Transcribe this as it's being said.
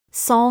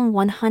Psalm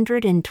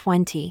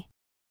 120.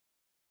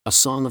 A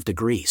Song of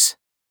Degrees.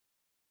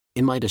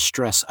 In my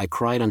distress I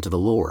cried unto the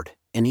Lord,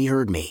 and he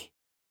heard me.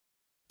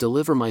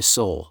 Deliver my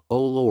soul,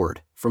 O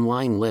Lord, from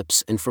lying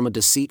lips and from a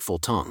deceitful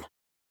tongue.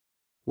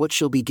 What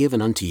shall be given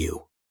unto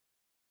you?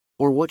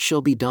 Or what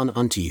shall be done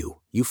unto you,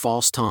 you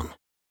false tongue?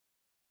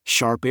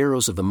 Sharp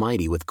arrows of the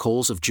mighty with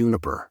coals of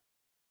juniper.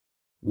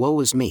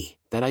 Woe is me,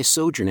 that I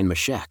sojourn in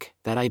Meshech,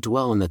 that I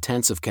dwell in the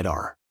tents of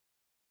Kedar.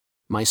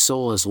 My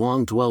soul has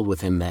long dwelled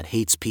with him that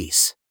hates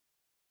peace.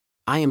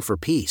 I am for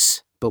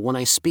peace, but when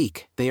I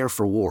speak, they are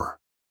for war.